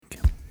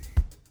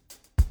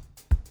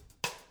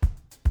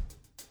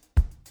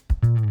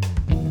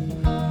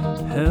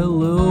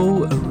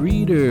Hello,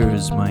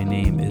 readers. My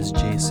name is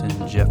Jason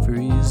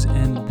Jeffries,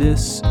 and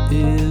this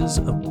is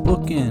a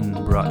Bookin'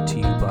 brought to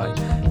you by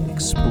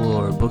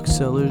Explore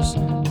Booksellers,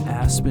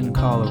 Aspen,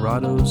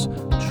 Colorado's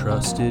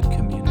trusted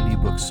community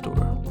bookstore.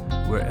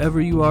 Wherever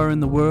you are in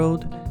the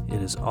world,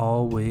 it is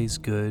always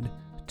good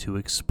to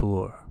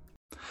explore.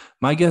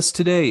 My guest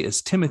today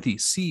is Timothy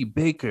C.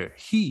 Baker.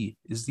 He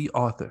is the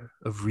author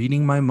of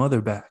Reading My Mother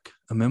Back,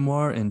 a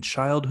memoir in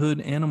childhood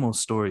animal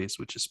stories,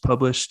 which is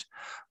published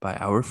by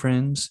our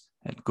friends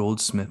at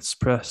Goldsmiths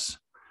Press.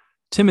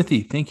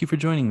 Timothy, thank you for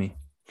joining me.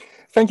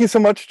 Thank you so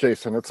much,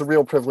 Jason. It's a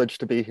real privilege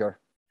to be here.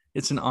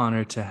 It's an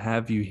honor to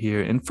have you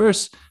here. And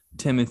first,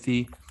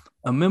 Timothy,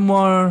 a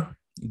memoir,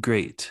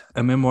 great.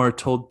 A memoir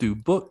told through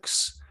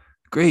books,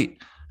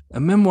 great. A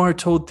memoir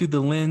told through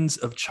the lens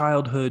of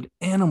childhood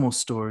animal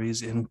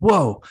stories. And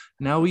whoa,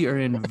 now we are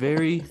in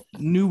very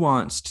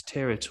nuanced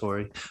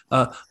territory.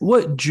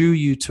 What drew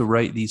you to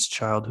write these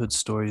childhood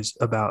stories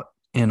about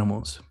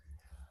animals?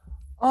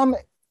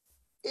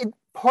 It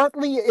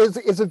partly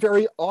is a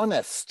very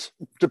honest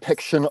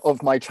depiction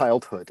of my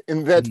childhood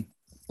in that,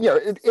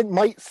 it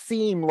might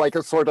seem like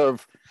a sort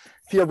of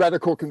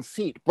theoretical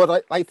conceit,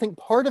 but I think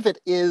part of it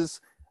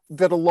is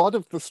that a lot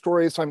of the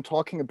stories I'm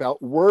talking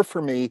about were,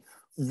 for me,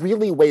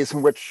 really ways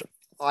in which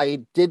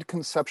I did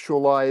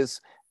conceptualize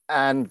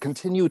and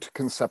continue to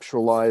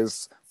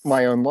conceptualize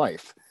my own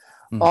life.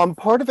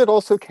 Part of it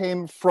also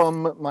came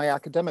from my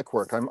academic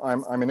work. I'm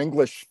an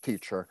English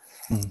teacher,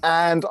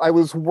 and I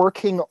was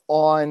working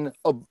on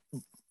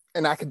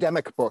an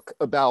academic book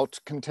about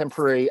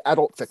contemporary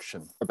adult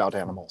fiction about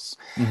animals.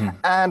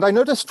 And I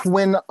noticed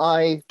when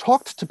I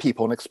talked to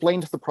people and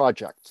explained the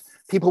project,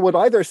 people would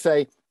either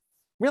say,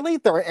 "Really?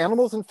 There are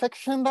animals in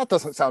fiction? That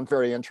doesn't sound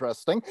very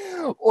interesting."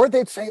 Or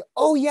they'd say,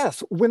 "Oh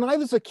yes, when I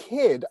was a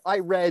kid, I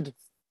read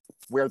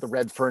Where the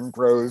Red Fern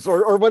Grows,"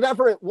 or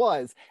whatever it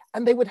was.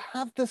 And they would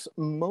have this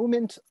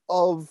moment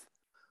of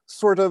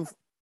sort of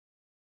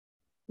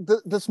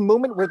this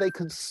moment where they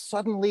could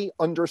suddenly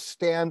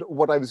understand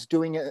what I was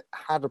doing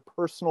had a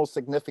personal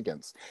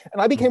significance.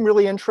 And I became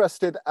really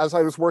interested as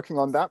I was working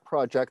on that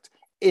project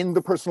in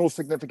the personal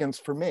significance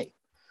for me.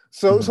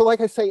 So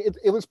like I say,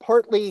 it was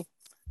partly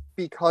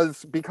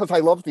because I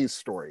love these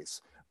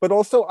stories, but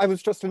also I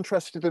was just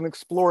interested in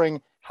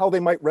exploring how they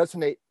might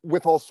resonate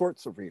with all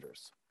sorts of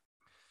readers.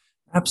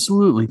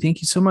 Absolutely.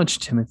 Thank you so much,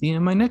 Timothy.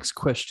 And my next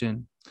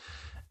question,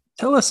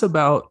 tell us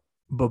about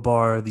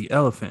Babar the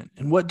elephant.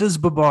 And what does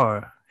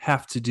Babar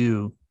have to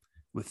do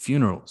with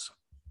funerals?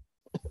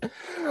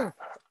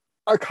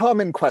 A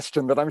common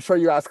question that I'm sure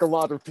you ask a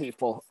lot of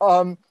people.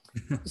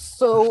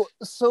 So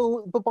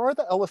Babar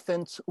the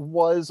elephant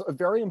was a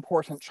very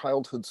important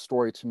childhood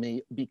story to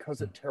me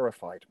because it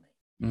terrified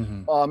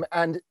me.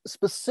 And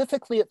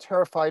specifically, it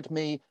terrified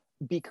me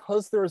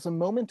because there is a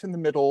moment in the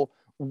middle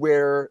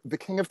where the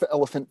king of the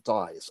elephant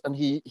dies, and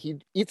he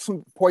eats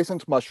some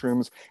poisoned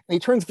mushrooms, and he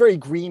turns very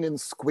green and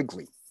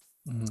squiggly.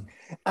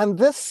 And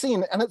this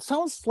scene, and it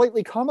sounds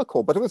slightly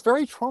comical, but it was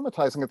very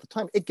traumatizing at the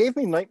time. It gave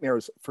me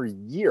nightmares for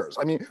years.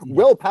 I mean,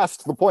 well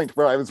past the point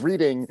where I was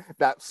reading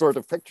that sort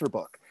of picture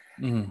book.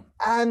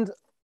 And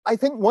I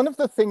think one of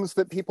the things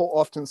that people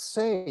often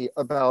say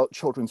about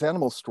children's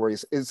animal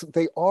stories is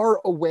they are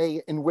a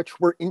way in which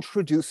we're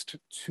introduced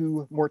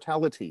to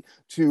mortality,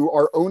 to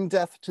our own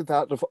death, to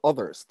that of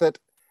others, that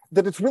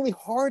it's really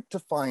hard to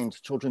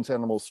find children's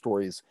animal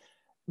stories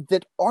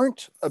that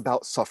aren't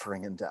about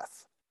suffering and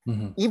death.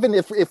 Even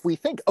if we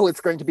think, oh,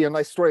 it's going to be a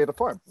nice story at a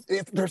farm,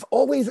 there's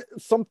always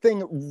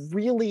something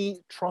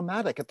really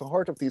traumatic at the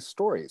heart of these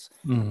stories.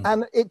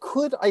 And it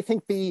could, I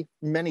think, be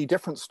many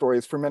different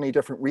stories for many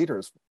different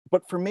readers.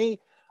 But for me,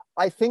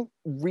 I think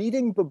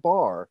reading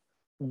Babar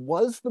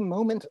was the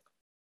moment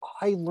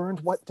I learned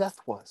what death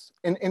was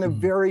in a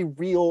very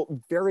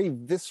real, very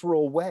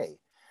visceral way.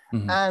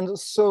 And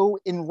so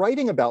in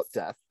writing about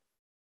death,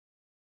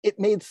 it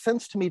made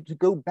sense to me to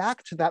go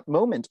back to that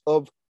moment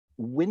of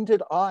when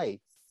did I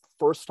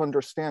first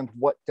understand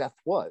what death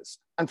was?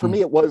 And for me,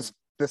 it was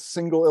this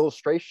single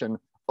illustration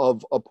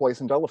of a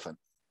poisoned elephant.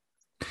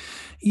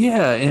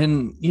 Yeah.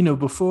 And,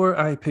 before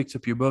I picked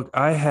up your book,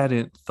 I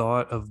hadn't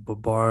thought of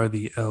Babar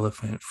the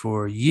elephant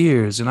for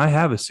years. And I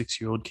have a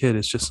 6-year-old kid.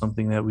 It's just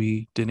something that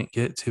we didn't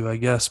get to, I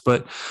guess.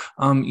 But,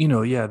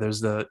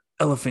 there's the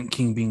Elephant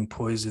King being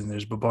poisoned.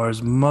 There's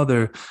Babar's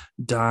mother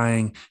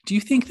dying. Do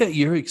you think that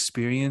your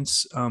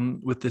experience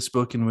with this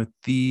book and with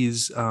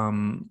these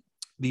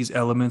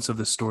elements of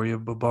the story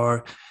of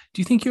Babar,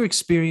 do you think your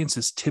experience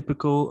is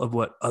typical of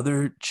what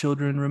other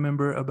children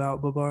remember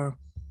about Babar?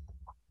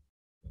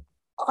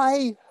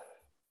 I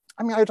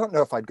mean, I don't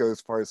know if I'd go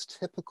as far as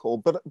typical,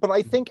 but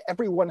I think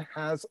everyone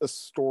has a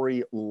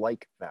story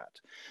like that.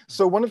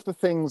 So one of the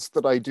things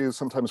that I do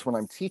sometimes when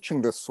I'm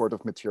teaching this sort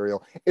of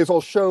material is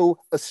I'll show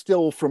a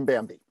still from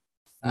Bambi.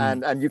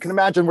 And you can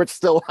imagine which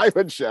still I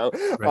would show.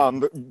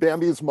 Right.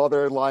 Bambi's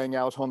mother lying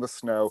out on the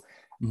snow.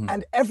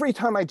 And every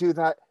time I do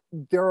that,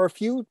 there are a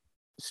few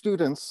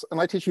students,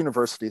 and I teach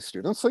university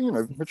students, so,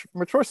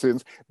 mature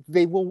students,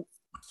 they will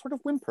sort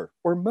of whimper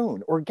or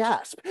moan or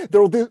gasp.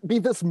 There'll be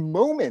this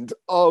moment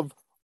of,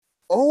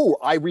 oh,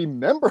 I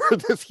remember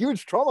this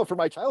huge trauma from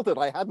my childhood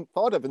I hadn't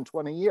thought of in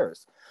 20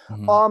 years.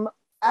 Mm-hmm.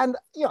 And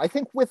I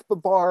think with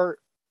Babar,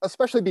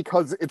 especially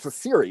because it's a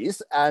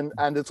series and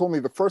it's only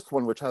the first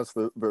one which has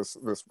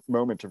this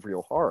moment of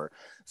real horror.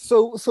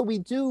 So we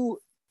do,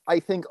 I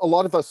think a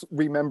lot of us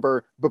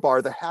remember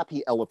Babar the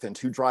happy elephant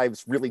who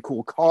drives really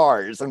cool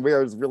cars and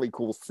wears really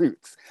cool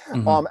suits.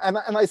 Mm-hmm.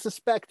 And I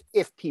suspect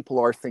if people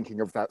are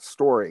thinking of that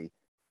story,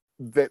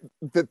 that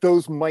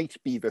those might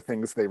be the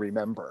things they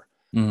remember.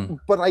 Mm.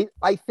 But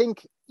I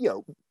think,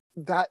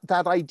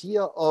 that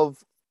idea of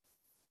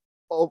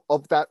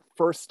that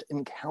first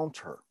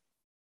encounter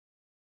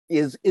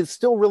is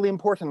still really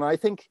important. And I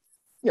think,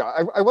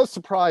 I was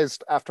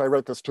surprised after I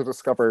wrote this to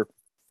discover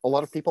a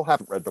lot of people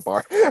haven't read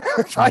Babar.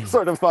 I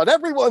sort of thought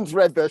everyone's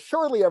read this.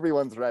 Surely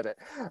everyone's read it.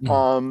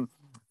 Mm.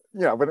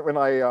 When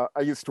I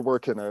used to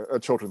work in a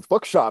children's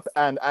bookshop,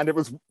 and it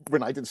was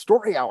when I did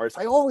story hours,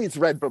 I always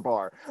read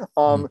Babar.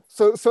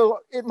 So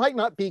it might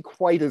not be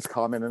quite as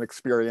common an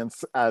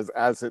experience as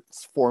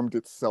it's formed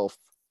itself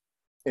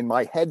in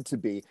my head to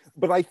be.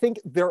 But I think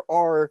there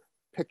are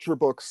picture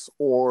books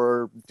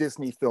or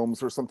Disney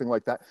films or something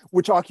like that,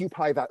 which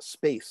occupy that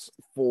space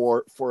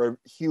for a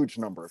huge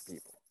number of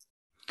people.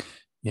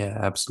 Yeah,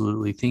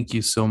 absolutely. Thank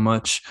you so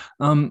much.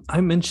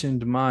 I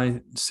mentioned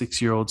my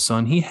 6-year-old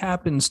son. He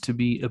happens to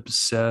be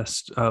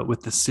obsessed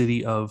with the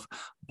city of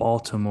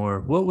Baltimore.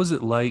 What was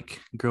it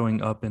like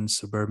growing up in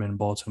suburban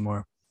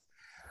Baltimore?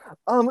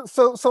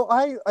 So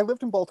I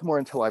lived in Baltimore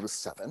until I was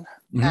 7,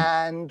 mm-hmm.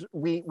 and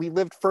we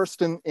lived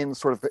first in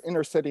sort of the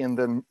inner city and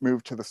then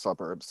moved to the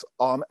suburbs.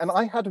 And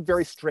I had a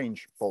very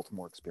strange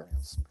Baltimore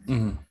experience.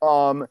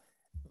 Mm-hmm.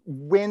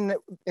 When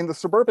in the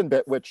suburban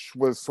bit, which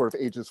was sort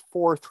of ages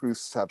 4 through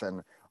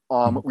 7,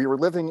 mm-hmm. we were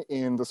living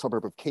in the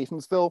suburb of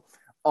Catonsville,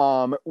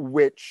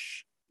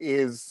 which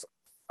is,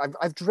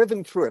 I've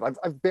driven through it.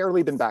 I've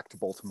barely been back to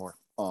Baltimore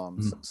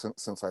mm-hmm.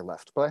 since I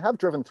left, but I have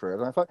driven through it,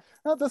 and I thought,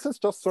 oh, this is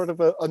just sort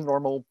of a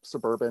normal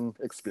suburban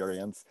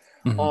experience.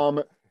 Mm-hmm.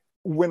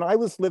 When I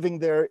was living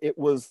there, it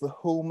was the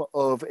home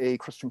of a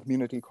Christian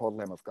community called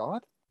Lamb of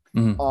God.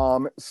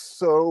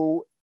 Mm-hmm.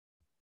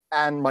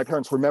 And my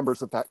parents were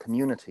members of that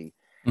community.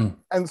 Mm.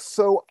 And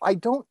so I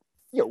don't,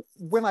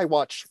 when I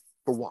watch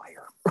The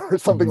Wire or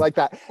something mm-hmm. like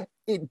that,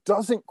 it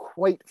doesn't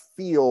quite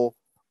feel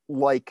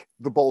like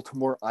the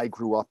Baltimore I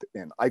grew up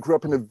in. I grew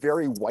up in a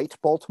very white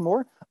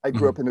Baltimore. I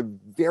grew mm-hmm. up in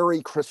a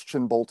very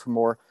Christian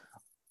Baltimore.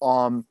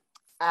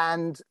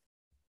 And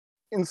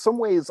in some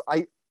ways,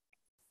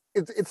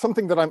 it's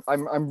something that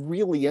I'm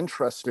really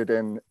interested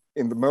in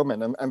the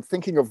moment, and I'm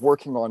thinking of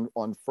working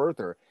on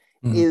further.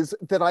 Mm-hmm. Is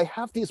that I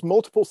have these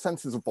multiple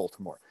senses of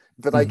Baltimore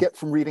that mm-hmm. I get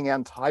from reading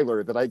Ann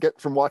Tyler, that I get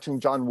from watching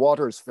John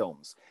Waters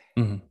films.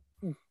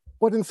 Mm-hmm.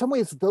 But in some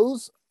ways,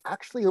 those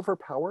actually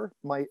overpower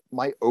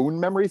my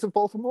own memories of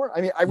Baltimore. I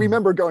mean, I mm-hmm.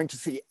 remember going to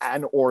see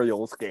an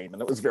Orioles game,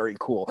 and it was very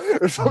cool,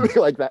 or something mm-hmm.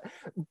 like that.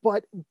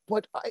 But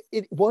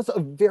it was a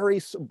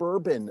very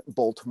suburban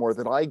Baltimore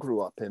that I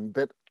grew up in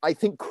that I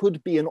think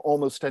could be in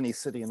almost any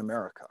city in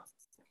America.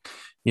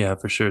 Yeah,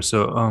 for sure.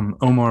 So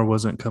Omar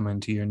wasn't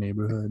coming to your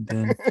neighborhood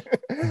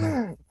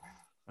then.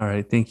 All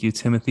right. Thank you,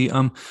 Timothy.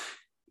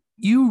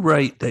 You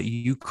write that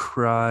you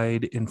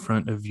cried in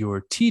front of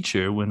your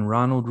teacher when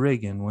Ronald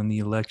Reagan won the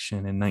election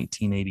in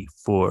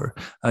 1984.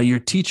 Your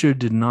teacher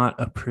did not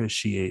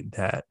appreciate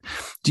that.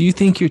 Do you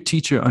think your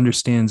teacher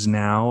understands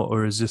now,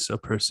 or is this a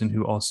person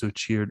who also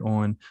cheered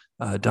on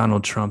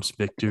Donald Trump's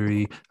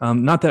victory?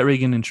 Not that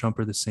Reagan and Trump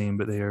are the same,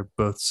 but they are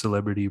both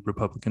celebrity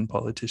Republican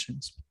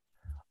politicians.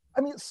 I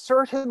mean,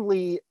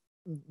 certainly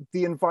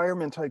the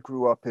environment I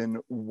grew up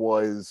in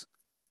was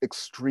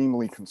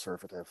extremely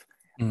conservative.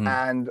 Mm-hmm.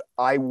 And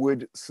I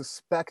would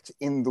suspect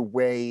in the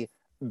way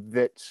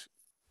that,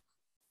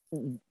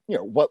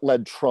 what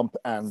led Trump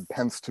and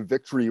Pence to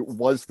victory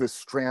was this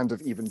strand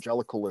of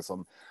evangelicalism.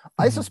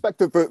 Mm-hmm. I suspect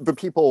that the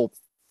people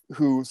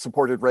who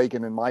supported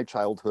Reagan in my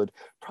childhood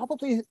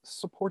probably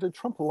supported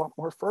Trump a lot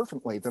more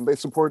fervently than they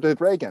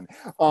supported Reagan.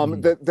 Mm-hmm.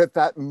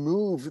 That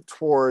move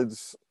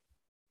towards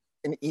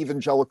an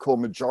evangelical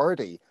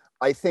majority,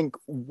 I think,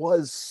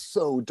 was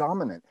so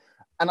dominant.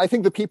 And I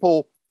think the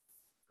people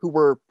who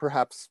were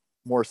perhaps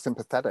more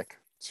sympathetic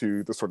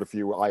to the sort of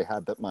view I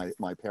had that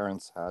my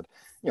parents had,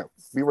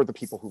 we were the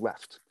people who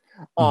left.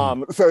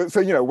 Mm-hmm.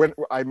 So when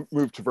I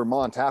moved to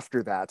Vermont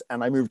after that,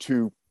 and I moved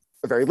to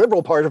a very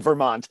liberal part of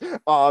Vermont,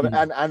 mm-hmm.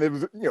 and it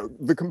was,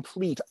 the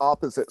complete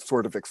opposite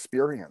sort of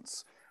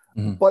experience.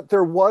 Mm-hmm. But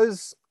there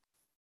was,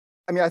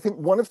 I think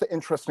one of the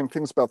interesting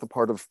things about the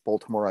part of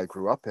Baltimore I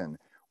grew up in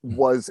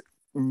was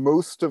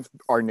most of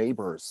our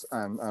neighbors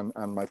and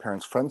my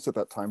parents' friends at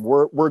that time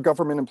were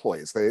government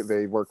employees.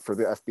 They worked for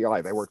the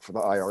FBI, they worked for the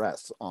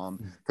IRS,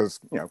 because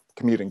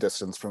commuting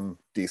distance from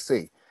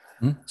DC.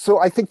 So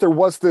I think there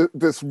was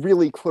this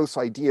really close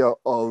idea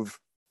of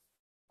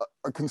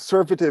a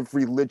conservative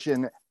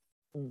religion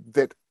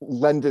that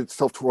lended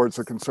itself towards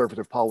a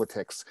conservative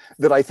politics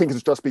that I think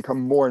has just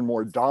become more and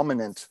more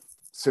dominant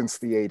since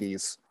the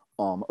 80s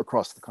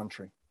across the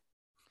country.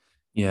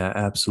 Yeah,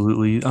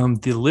 absolutely.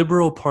 The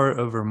liberal part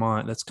of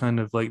Vermont, that's kind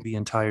of like the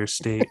entire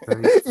state,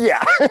 right?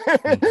 Yeah,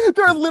 Yeah.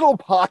 there are little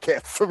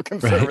pockets of Right.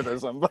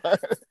 conservatism, but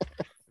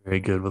Very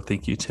good. Well,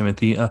 thank you,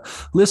 Timothy.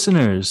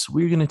 Listeners,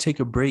 we're going to take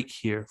a break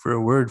here for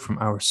a word from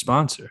our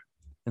sponsor,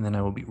 and then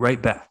I will be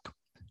right back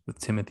with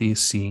Timothy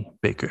C.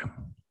 Baker.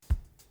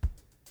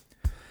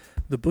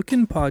 The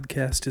Bookin'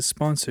 Podcast is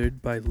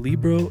sponsored by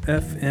Libro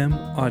FM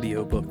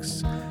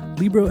Audiobooks.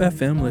 Libro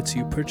FM lets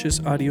you purchase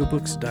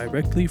audiobooks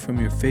directly from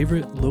your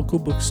favorite local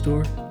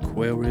bookstore,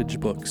 Quail Ridge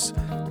Books.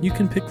 You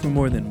can pick from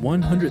more than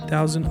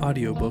 100,000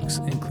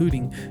 audiobooks,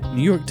 including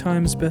New York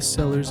Times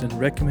bestsellers and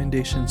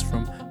recommendations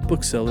from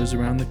booksellers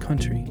around the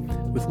country.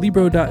 With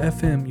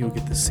Libro.fm, you'll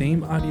get the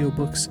same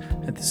audiobooks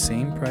at the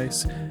same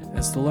price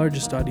as the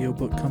largest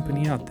audiobook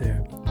company out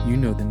there. You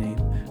know the name.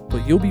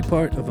 But you'll be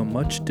part of a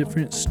much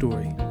different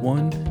story,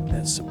 one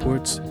that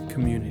supports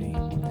community.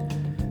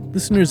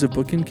 Listeners of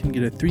Bookin' can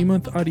get a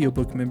 3-month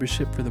audiobook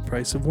membership for the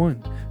price of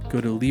one. Go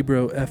to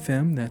Libro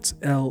FM, that's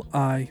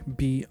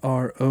Libro.fm,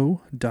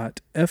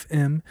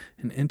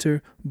 and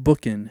enter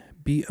Bookin',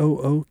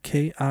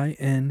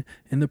 Bookin,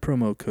 in the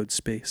promo code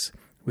space.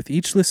 With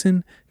each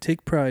listen,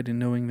 take pride in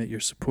knowing that you're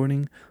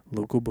supporting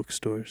local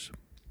bookstores.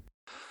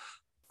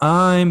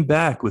 I'm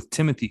back with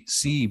Timothy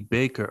C.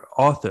 Baker,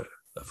 author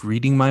of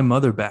Reading My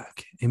Mother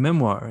Back, a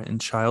memoir in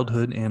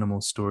childhood animal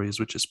stories,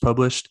 which is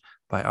published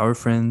by our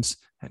friends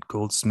at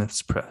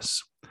Goldsmiths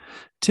Press.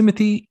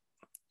 Timothy,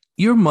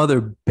 your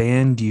mother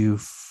banned you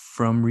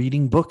from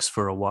reading books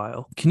for a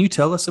while. Can you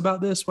tell us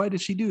about this? Why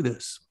did she do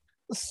this?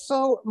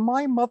 so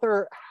my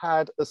mother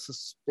had a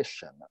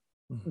suspicion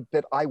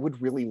that I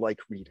would really like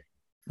reading.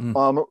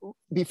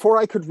 Before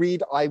I could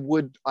read, I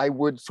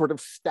would sort of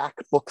stack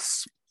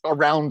books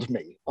around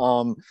me.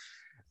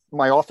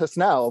 My office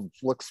now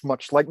looks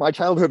much like my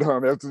childhood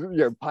home. It's,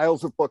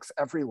 piles of books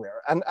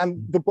everywhere,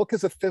 and the book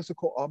as a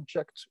physical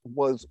object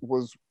was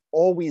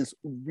always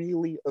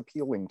really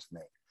appealing to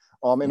me,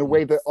 in a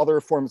way that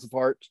other forms of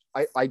art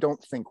I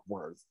don't think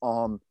were.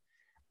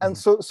 And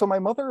so my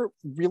mother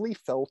really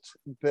felt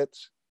that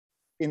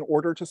in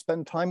order to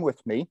spend time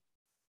with me,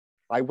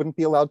 I wouldn't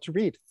be allowed to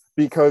read,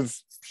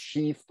 because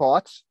she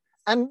thought,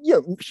 and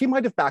she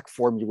might have back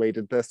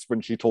formulated this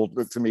when she told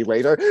it to me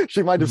later.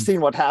 She might have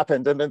seen what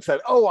happened and then said,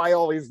 "Oh, I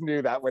always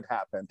knew that would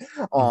happen,"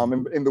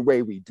 in the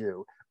way we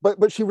do.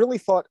 But she really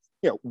thought,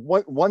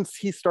 once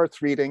he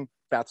starts reading,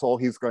 that's all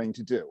he's going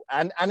to do.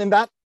 And in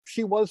that,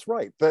 she was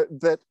right.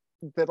 That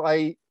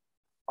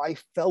I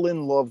fell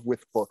in love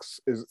with books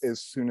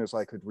as soon as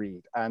I could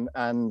read,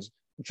 and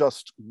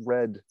just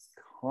read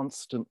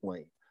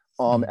constantly.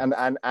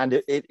 And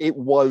it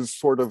was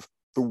sort of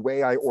the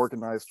way I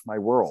organized my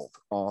world.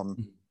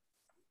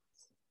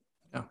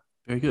 Yeah,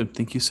 very good.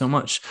 Thank you so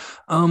much.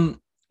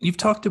 You've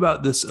talked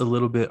about this a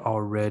little bit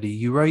already.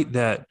 You write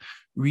that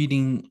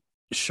reading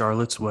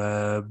Charlotte's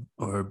Web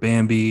or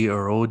Bambi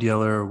or Old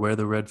Yeller or Where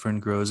the Red Fern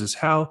Grows is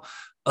how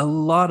a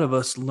lot of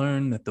us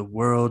learn that the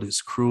world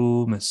is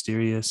cruel,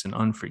 mysterious, and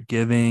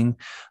unforgiving.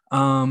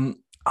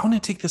 I want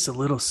to take this a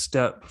little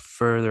step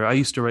further. I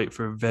used to write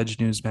for Veg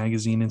News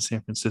magazine in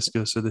San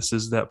Francisco, so this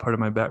is that part of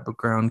my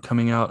background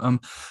coming out.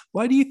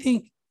 Why do you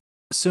think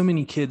so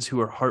many kids who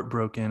are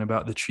heartbroken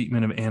about the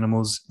treatment of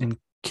animals in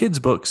kids'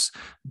 books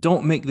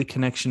don't make the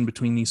connection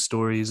between these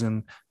stories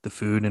and the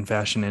food and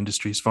fashion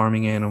industries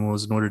farming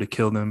animals in order to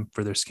kill them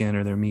for their skin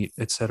or their meat,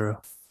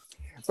 etc.?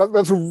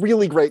 That's a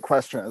really great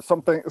question. It's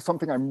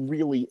something I'm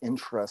really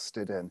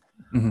interested in.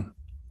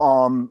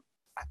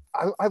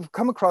 I've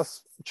come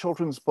across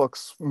children's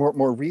books,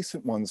 more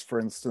recent ones, for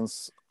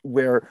instance,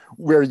 where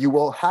you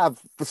will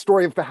have the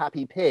story of the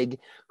happy pig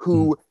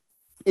who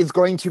is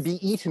going to be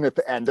eaten at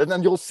the end, and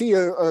then you'll see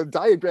a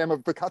diagram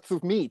of the cuts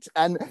of meat,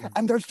 and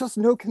there's just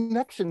no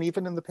connection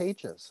even in the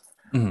pages.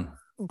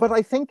 But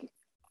I think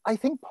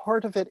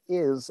part of it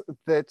is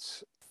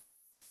that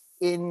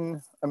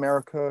in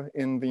America,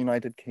 in the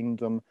United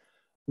Kingdom,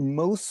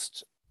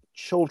 most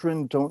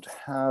children don't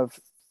have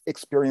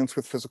experience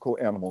with physical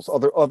animals,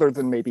 other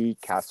than maybe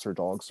cats or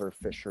dogs or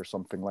fish or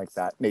something like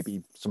that,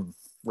 maybe some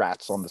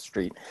rats on the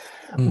street.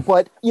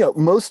 But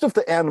most of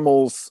the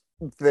animals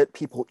that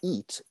people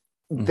eat,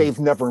 they've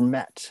never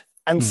met.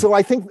 And so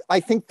I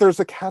think there's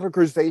a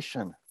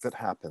categorization that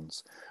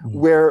happens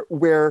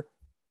where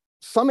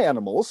some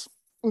animals,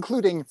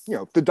 including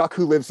the duck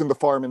who lives in the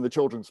farm in the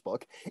children's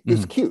book,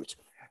 is cute,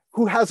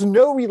 who has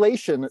no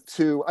relation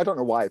to, I don't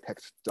know why I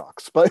picked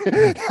ducks, but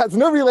has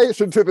no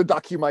relation to the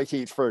duck you might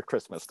eat for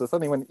Christmas. Does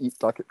anyone eat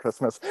duck at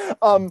Christmas?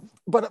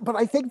 But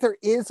I think there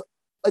is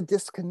a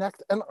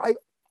disconnect. And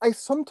I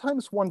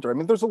sometimes wonder, I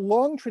mean, there's a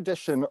long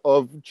tradition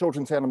of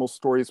children's animal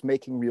stories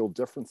making real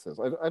differences.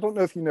 I don't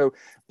know if you know,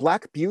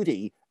 Black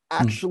Beauty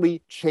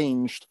actually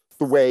changed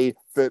the way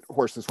that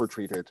horses were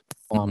treated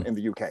in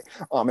the UK.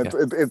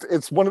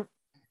 It's one of,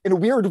 in a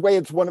weird way,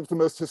 it's one of the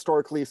most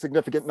historically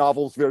significant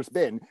novels there's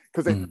been,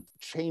 because it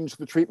changed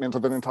the treatment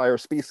of an entire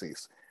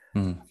species.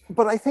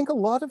 But I think a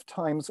lot of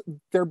times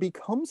there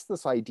becomes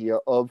this idea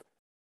of,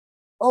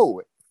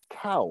 oh,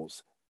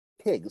 cows,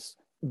 pigs,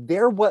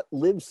 they're what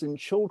lives in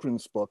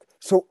children's book.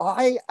 So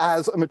I,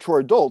 as a mature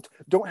adult,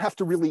 don't have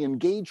to really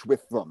engage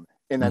with them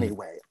in any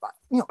way.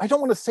 I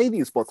don't want to say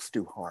these books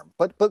do harm,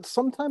 but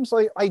sometimes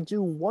I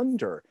do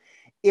wonder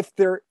if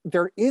there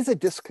is a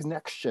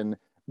disconnection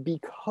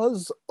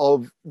because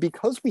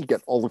we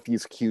get all of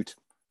these cute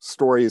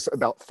stories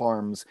about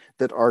farms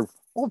that are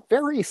all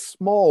very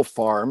small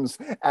farms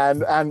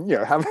and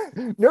have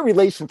no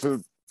relation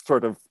to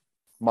sort of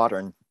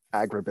modern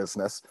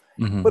agribusiness,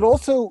 but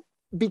also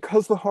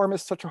because the farm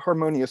is such a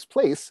harmonious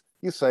place,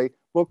 you say,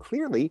 well,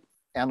 clearly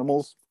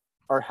animals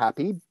are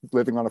happy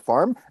living on a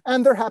farm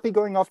and they're happy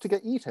going off to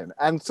get eaten.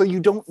 And so you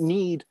don't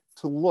need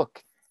to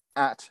look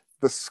at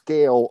the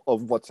scale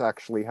of what's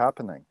actually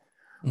happening.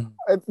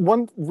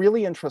 One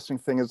really interesting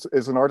thing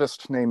is an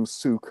artist named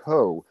Sue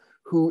Coe,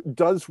 who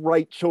does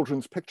write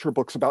children's picture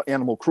books about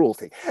animal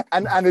cruelty.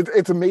 And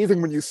it's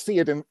amazing when you see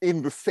it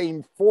in the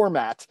same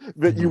format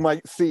that you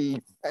might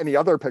see any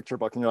other picture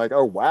book, and you're like,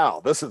 oh,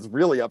 wow, this is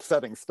really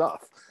upsetting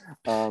stuff.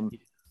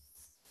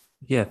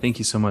 Yeah, thank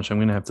you so much. I'm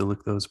going to have to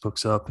look those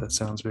books up. That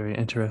sounds very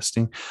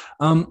interesting.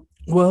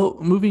 Well,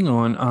 moving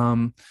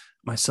on,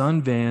 my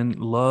son Van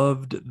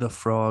loved the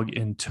Frog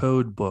and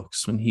Toad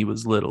books when he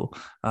was little.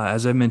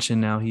 As I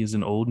mentioned, now he is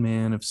an old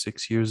man of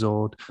 6 years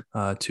old,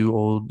 too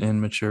old and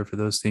mature for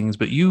those things.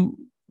 But you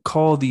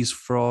call these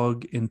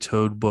Frog and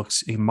Toad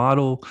books a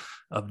model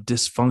of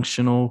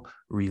dysfunctional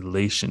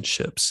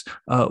relationships.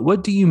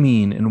 What do you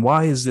mean, and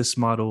why is this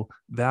model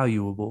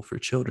valuable for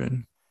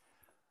children?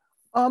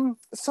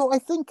 So I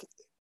think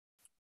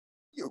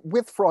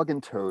with Frog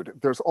and Toad,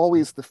 there's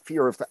always the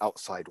fear of the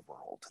outside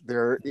world.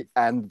 There's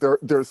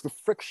the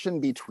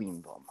friction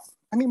between them.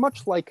 I mean,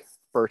 much like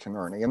Bert and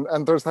Ernie.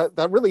 And there's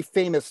that really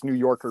famous New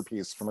Yorker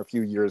piece from a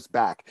few years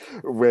back,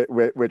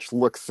 which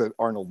looks at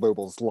Arnold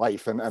Lobel's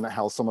life and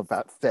how some of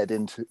that fed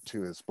into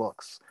his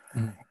books.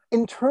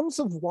 In terms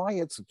of why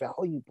it's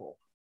valuable,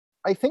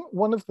 I think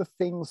one of the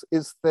things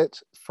is that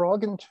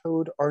Frog and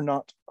Toad are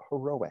not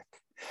heroic.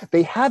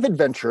 They have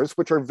adventures,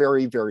 which are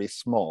very, very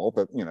small,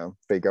 but,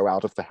 they go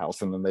out of the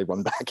house and then they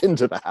run back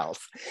into the house.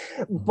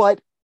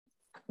 But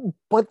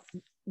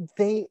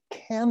they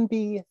can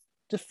be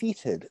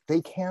defeated. They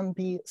can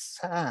be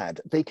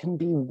sad. They can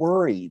be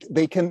worried.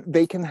 They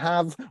can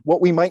have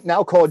what we might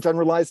now call a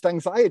generalized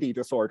anxiety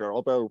disorder,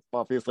 although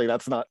obviously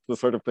that's not the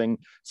sort of thing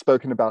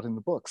spoken about in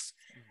the books.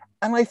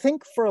 And I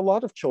think for a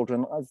lot of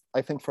children,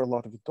 I think for a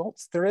lot of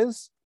adults,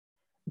 there's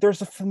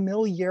a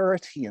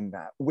familiarity in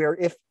that, where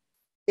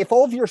if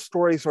all of your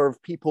stories are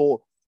of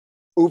people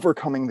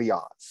overcoming the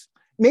odds,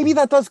 maybe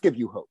that does give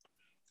you hope.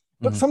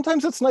 But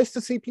sometimes it's nice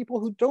to see people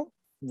who don't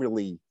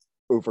really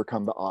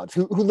overcome the odds,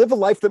 who live a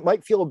life that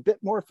might feel a bit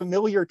more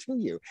familiar to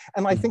you.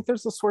 And I think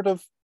there's a sort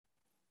of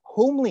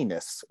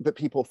homeliness that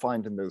people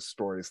find in those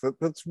stories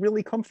that's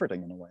really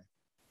comforting in a way.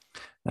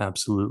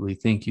 Absolutely.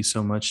 Thank you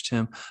so much,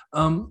 Tim.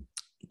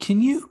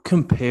 Can you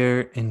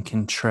compare and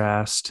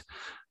contrast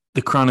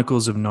the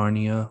Chronicles of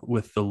Narnia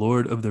with The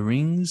Lord of the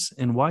Rings,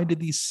 and why did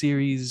these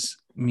series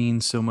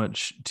mean so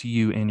much to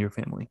you and your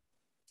family?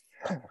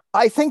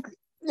 I think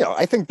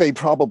they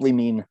probably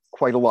mean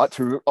quite a lot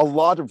to a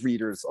lot of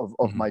readers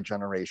of my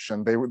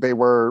generation. They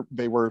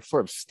were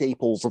sort of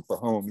staples of the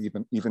home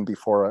even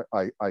before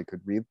I could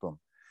read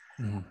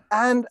them.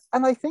 And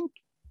I think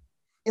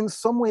in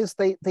some ways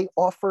they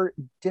offer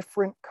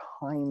different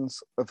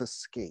kinds of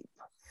escape.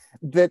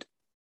 That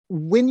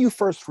when you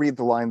first read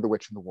The Lion, the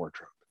Witch, and the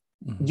Wardrobe,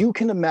 you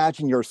can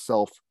imagine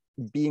yourself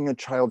being a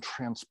child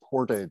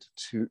transported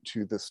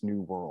to this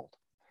new world.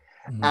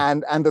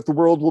 And that the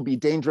world will be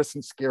dangerous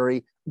and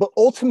scary, but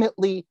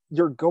ultimately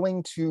you're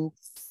going to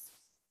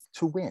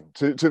win,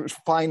 to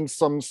find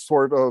some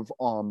sort of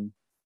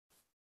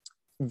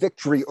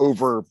victory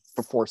over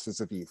the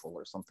forces of evil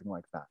or something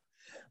like that.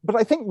 But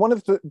I think one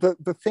of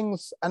the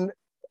things, and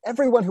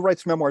everyone who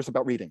writes memoirs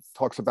about reading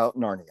talks about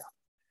Narnia,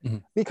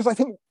 because I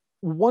think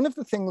one of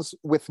the things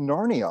with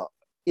Narnia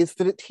is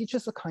that it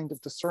teaches a kind of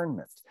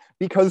discernment,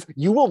 because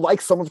you will like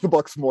some of the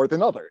books more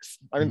than others.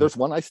 I mean, there's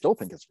one I still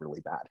think is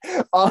really bad.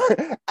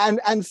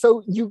 And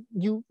so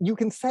you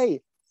can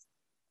say,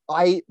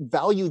 I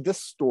value this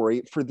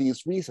story for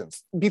these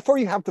reasons, before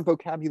you have the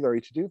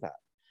vocabulary to do that.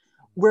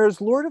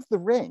 Whereas Lord of the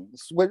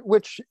Rings,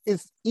 which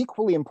is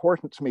equally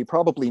important to me,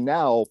 probably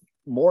now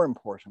more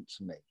important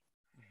to me,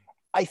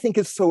 I think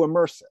is so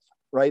immersive,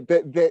 right?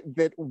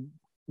 That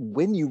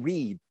when you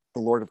read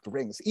The Lord of the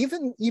Rings,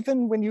 even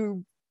when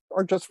you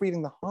are just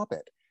reading The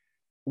Hobbit,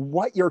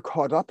 what you're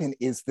caught up in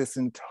is this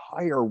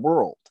entire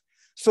world.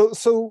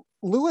 So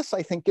Lewis,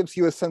 I think, gives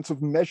you a sense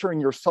of measuring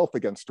yourself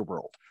against a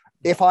world.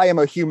 If I am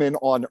a human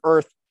on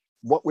Earth,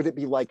 what would it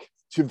be like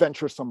to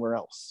venture somewhere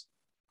else?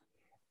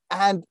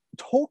 And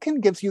Tolkien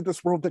gives you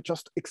this world that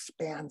just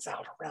expands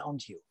out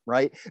around you,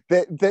 right?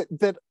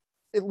 That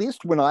at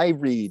least when I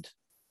read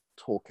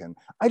Tolkien,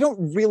 I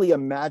don't really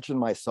imagine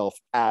myself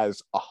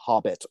as a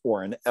hobbit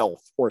or an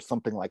elf or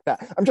something like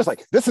that. I'm just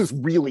like, this is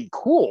really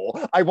cool.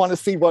 I want to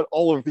see what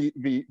all of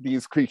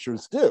these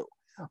creatures do.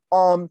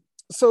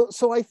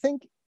 So I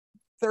think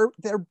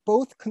they're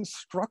both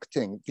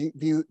constructing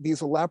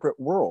these elaborate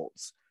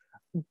worlds,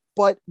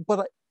 but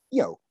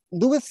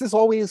Lewis is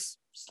always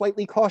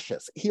slightly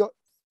cautious.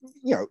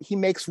 He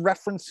makes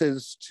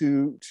references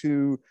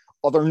to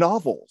other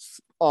novels,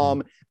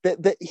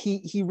 that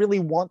he really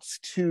wants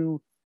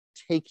to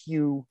take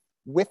you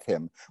with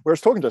him.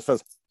 Whereas Tolkien just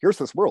says, here's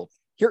this world,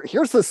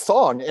 here's this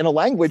song in a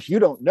language you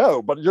don't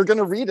know, but you're going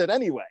to read it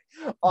anyway.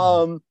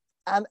 And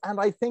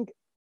I think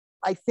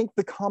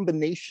the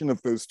combination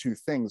of those two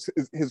things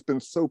has been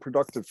so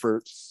productive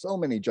for so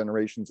many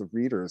generations of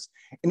readers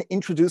in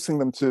introducing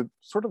them to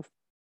sort of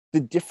the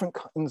different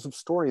kinds of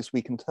stories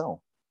we can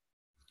tell.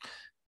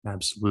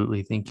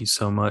 Absolutely. Thank you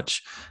so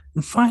much.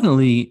 And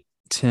finally,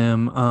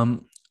 Tim,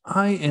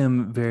 I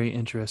am very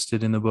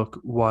interested in the book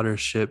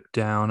Watership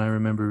Down. I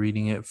remember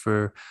reading it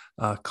for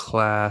a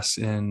class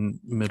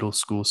in middle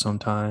school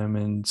sometime,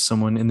 and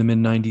someone in the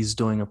mid-90s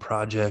doing a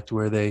project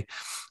where they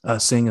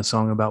sang a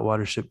song about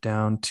Watership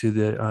Down to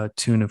the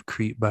tune of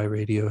Creep by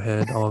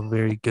Radiohead. All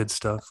very good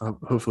stuff.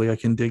 Hopefully I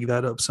can dig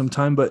that up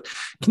sometime. But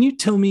can you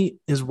tell me,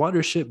 is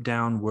Watership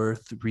Down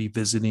worth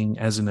revisiting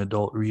as an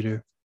adult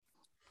reader?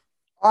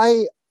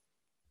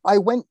 I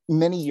went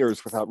many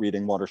years without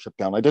reading Watership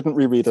Down. I didn't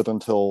reread it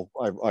until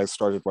I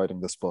started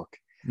writing this book.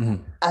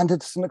 Mm-hmm. And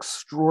it's an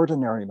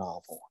extraordinary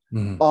novel.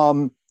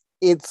 Mm-hmm.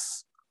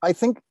 I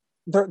think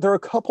there are a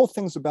couple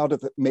things about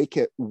it that make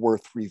it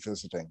worth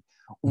revisiting.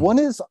 Mm-hmm. One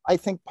is, I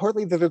think,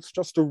 partly that it's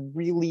just a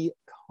really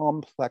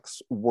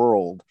complex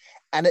world.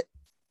 And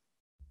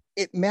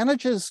it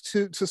manages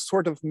to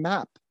sort of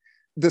map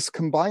this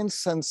combined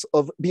sense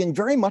of being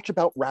very much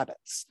about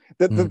rabbits.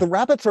 The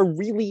rabbits are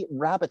really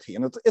rabbity.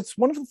 And it's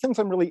one of the things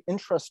I'm really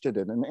interested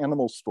in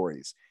animal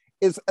stories,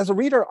 is as a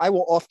reader, I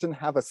will often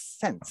have a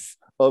sense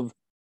of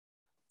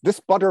this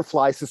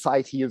butterfly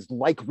society is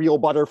like real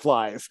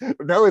butterflies.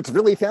 No, it's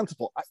really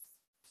fanciful.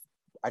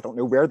 I don't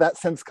know where that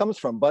sense comes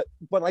from, but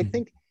I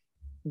think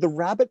the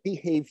rabbit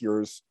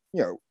behaviors,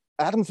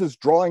 Adams is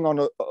drawing on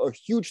a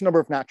huge number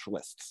of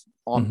naturalists.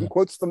 He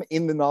quotes them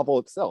in the novel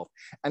itself.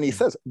 And he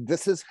says,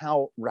 this is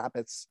how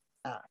rabbits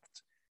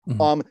act.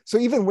 So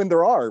even when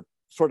there are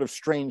sort of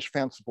strange,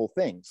 fanciful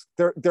things,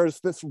 there's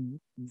this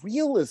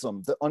realism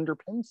that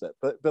underpins it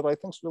that I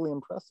think is really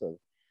impressive.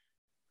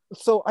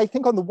 So I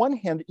think on the one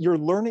hand, you're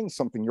learning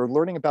something. You're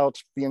learning about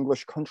the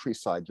English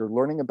countryside. You're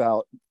learning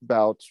about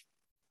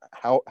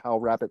how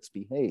rabbits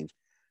behave.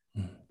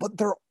 But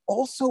there are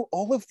also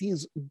all of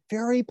these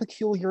very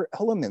peculiar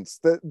elements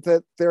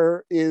that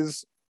there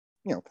is,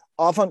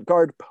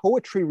 avant-garde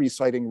poetry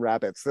reciting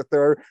rabbits, that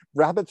there are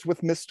rabbits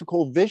with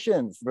mystical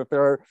visions, that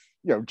there are,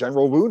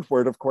 General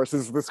Woundward, of course,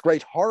 is this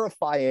great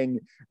horrifying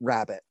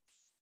rabbit.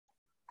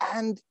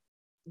 And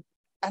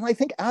I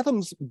think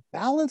Adams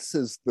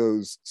balances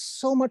those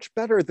so much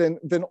better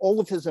than all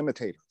of his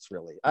imitators,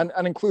 really, and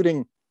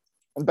including,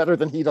 and better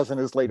than he does in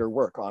his later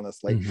work,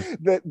 honestly,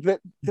 that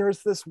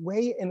there's this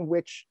way in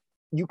which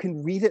you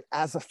can read it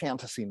as a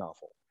fantasy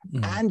novel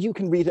and you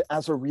can read it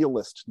as a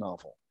realist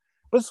novel.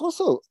 But it's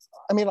also,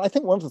 I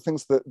think one of the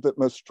things that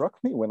most struck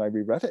me when I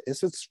reread it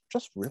is it's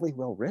just really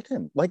well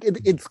written. Like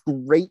it's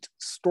great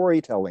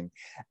storytelling,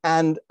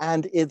 and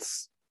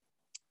it's,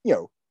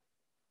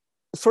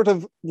 sort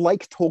of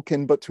like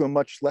Tolkien, but to a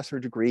much lesser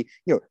degree.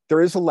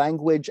 There is a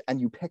language,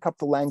 and you pick up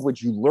the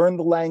language, you learn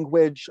the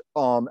language,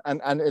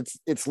 and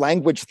it's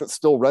language that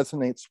still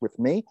resonates with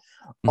me.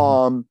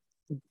 But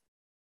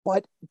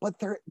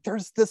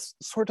there's this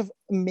sort of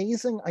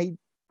amazing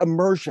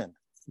immersion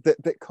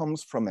that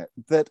comes from it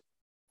that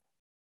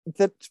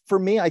for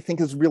me, I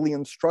think is really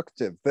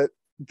instructive, that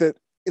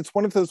it's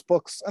one of those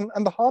books,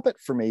 and The Hobbit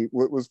for me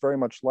was very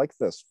much like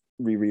this,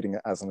 rereading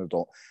it as an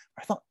adult.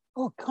 I thought,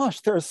 oh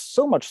gosh, there's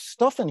so much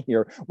stuff in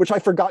here, which I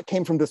forgot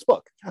came from this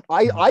book.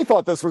 I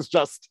thought this was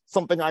just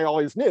something I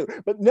always knew,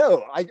 but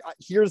no,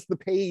 here's the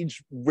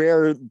page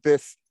where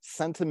this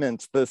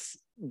sentiment, this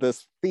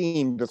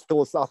theme, this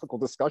philosophical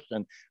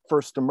discussion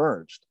first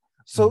emerged.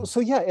 So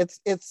yeah,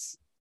 it's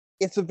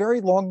a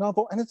very long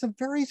novel, and it's a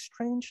very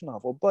strange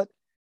novel, but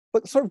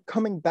sort of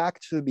coming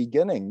back to the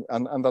beginning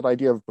and that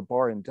idea of the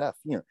bar and death,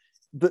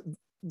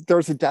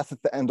 there's a death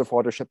at the end of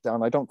Watership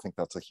Down. I don't think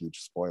that's a huge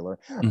spoiler.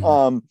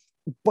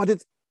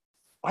 But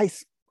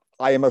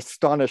I am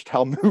astonished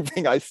how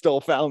moving I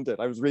still found it.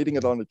 I was reading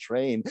it on a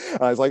train,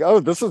 and I was like, oh,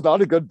 this is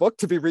not a good book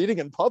to be reading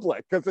in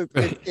public, because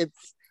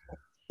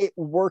it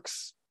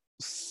works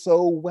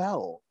so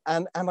well.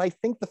 And I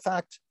think the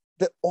fact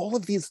that all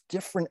of these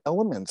different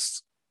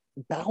elements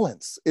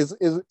balance is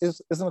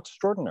an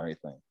extraordinary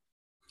thing.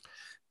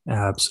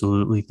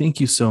 Absolutely. Thank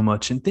you so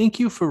much. And thank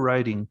you for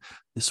writing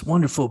this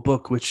wonderful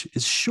book, which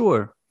is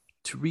sure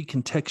to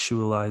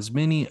recontextualize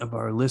many of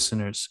our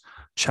listeners'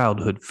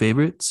 childhood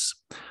favorites.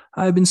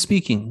 I've been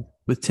speaking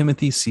with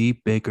Timothy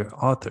C. Baker,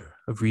 author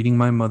of Reading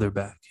My Mother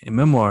Back, a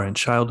memoir in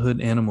childhood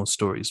animal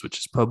stories, which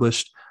is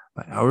published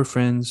by our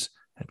friends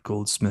at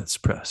Goldsmiths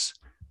Press.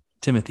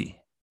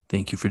 Timothy,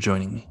 thank you for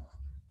joining me.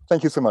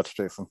 Thank you so much,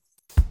 Jason.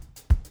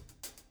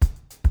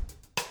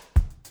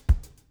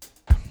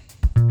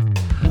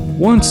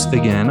 Once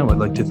again, I would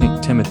like to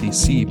thank Timothy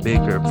C.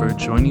 Baker for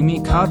joining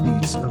me.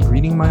 Copies of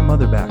Reading My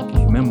Mother Back,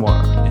 a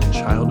memoir and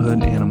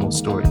childhood animal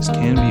stories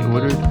can be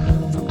ordered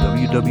from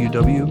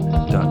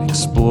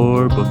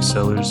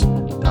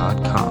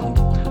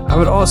www.explorebooksellers.com. I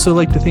would also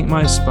like to thank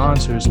my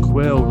sponsors,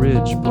 Quail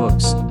Ridge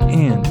Books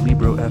and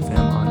Libro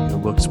FM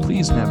Audiobooks.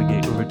 Please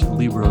navigate over to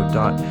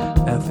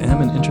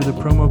Libro.fm and enter the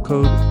promo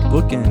code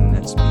BOOKIN,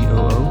 that's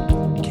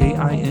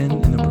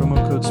BOOKIN, in the promo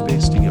code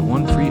space to get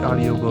one free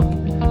audiobook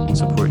and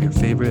support your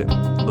favorite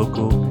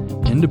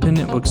local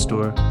independent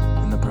bookstore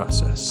in the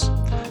process.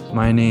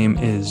 My name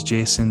is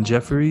Jason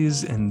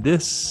Jefferies, and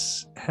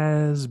this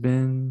has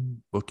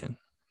been Bookin'.